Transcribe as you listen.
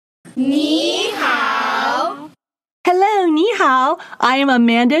你好 Hello, 你好. I am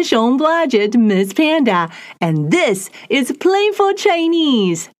Amanda Hsiung-Blodgett, Miss Panda, and this is Playful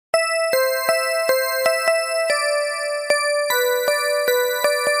Chinese.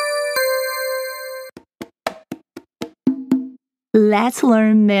 Let's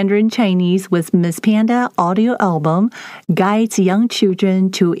Learn Mandarin Chinese with Miss Panda audio album guides young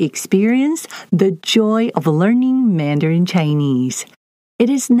children to experience the joy of learning Mandarin Chinese. It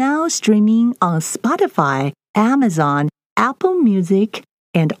is now streaming on Spotify, Amazon, Apple Music,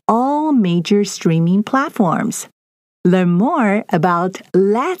 and all major streaming platforms. Learn more about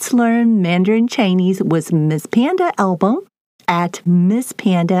Let's Learn Mandarin Chinese with Miss Panda album at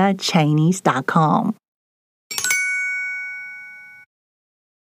MissPandaChinese.com.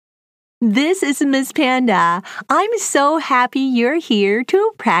 This is Miss Panda. I'm so happy you're here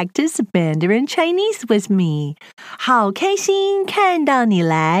to practice Mandarin Chinese with me. 好开心看到你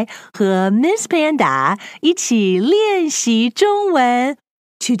来和 Miss Panda 一起练习中文。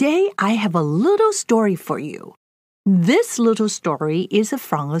Today I have a little story for you. This little story is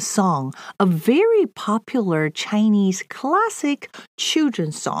from a song, a very popular Chinese classic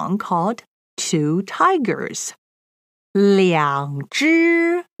children's song called Two Tigers. 两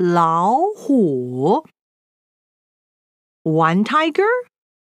只老虎 One tiger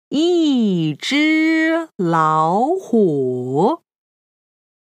一只老虎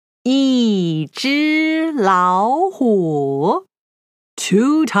一只老虎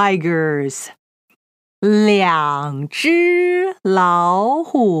Two tigers 两只老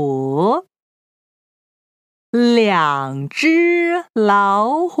虎两只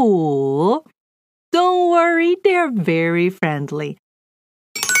老虎Don't worry, they're very friendly.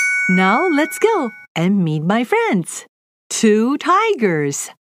 Now let's go and meet my friends. Two tigers.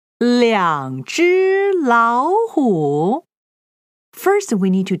 两只老虎. First, we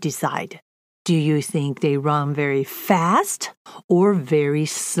need to decide. Do you think they run very fast or very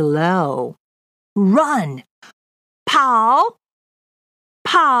slow? Run. 跑.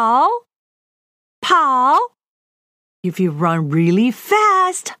 跑. 跑. If you run really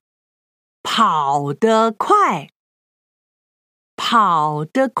fast, 跑得快跑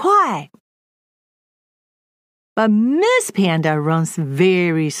得快 But Miss Panda runs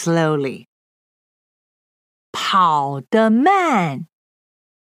very slowly. 跑得慢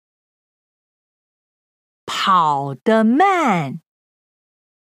跑得慢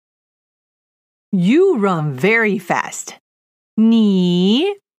You run very fast. 你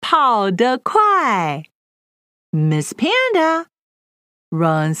跑得快 Miss Panda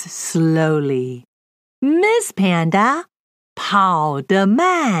runs slowly. Miss Panda 跑得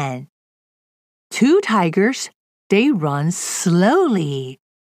慢 Two tigers, they run slowly.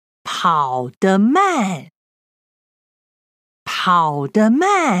 跑得慢跑得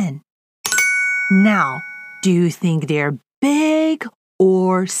慢 Now, do you think they're big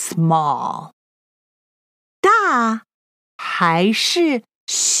or small? 大还是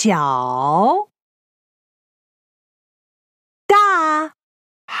小大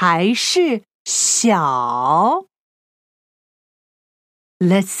还是小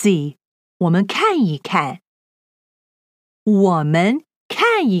Let's see. 我们看一看。我们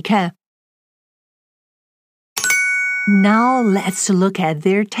看一看。Now let's look at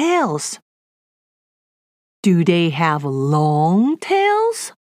their tails. Do they have long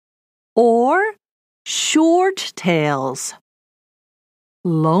tails or short tails?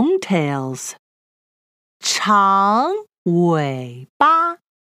 Long tails. 长尾巴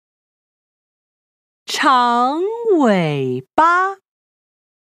长尾巴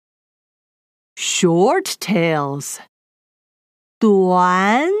Short tails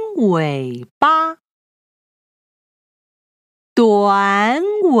短尾巴短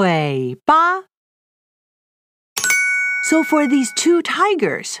尾巴 So for these two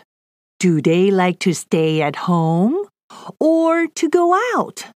tigers, do they like to stay at home or to go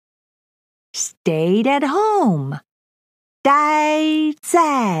out? Stayed at home. 待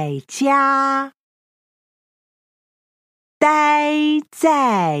在家待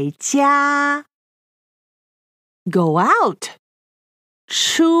在家 Go out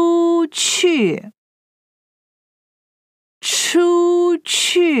出去出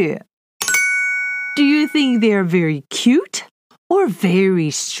去 Do you think they're very cute or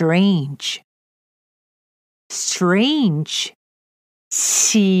very strange? Strange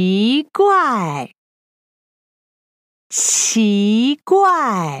奇怪奇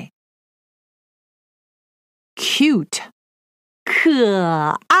怪 Cute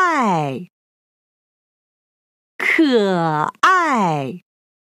可爱可爱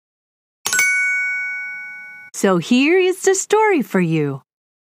So here is the story for you.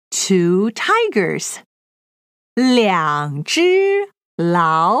 Two tigers. 两只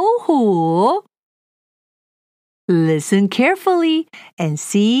老虎. Listen carefully and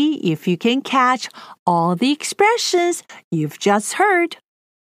see if you can catch all the expressions you've just heard.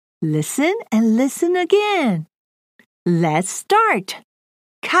 Listen and listen again. Let's start.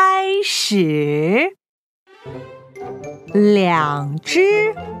 开始。两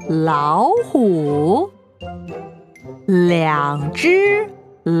只老虎，两只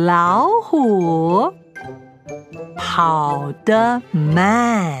老虎，跑得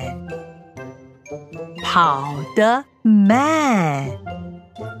慢，跑得慢。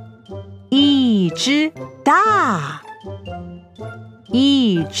一只大，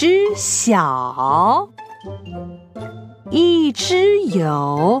一只小，一只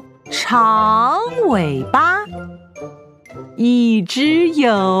有长尾巴，一只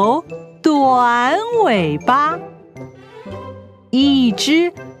有短尾巴，一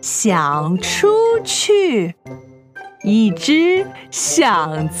只想出去，一只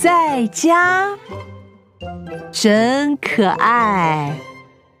想在家。真可爱，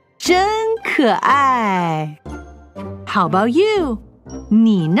真可爱。How about you?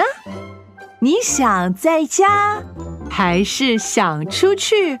 你呢？你想在家，还是想出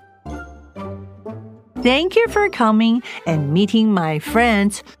去？Thank you for coming and meeting my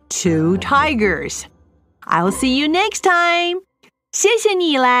friends, Two Tigers. I'll see you next time. 谢谢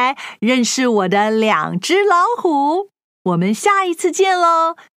你来认识我的两只老虎。我们下一次见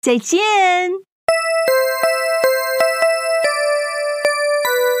咯，再见。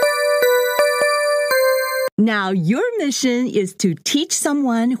Now your mission is to teach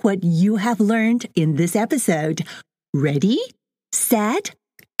someone what you have learned in this episode. Ready, set,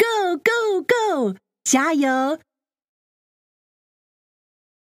 go, go, go! 加油!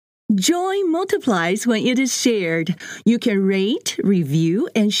 Joy multiplies when it is shared. You can rate, review,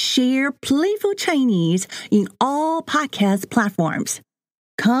 and share Playful Chinese in all podcast platforms.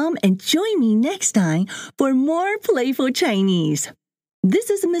 Come and join me next time for more Playful Chinese. This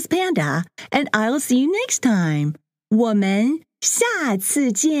is Miss Panda, and I'll see you next time. 我们下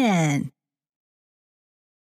次见。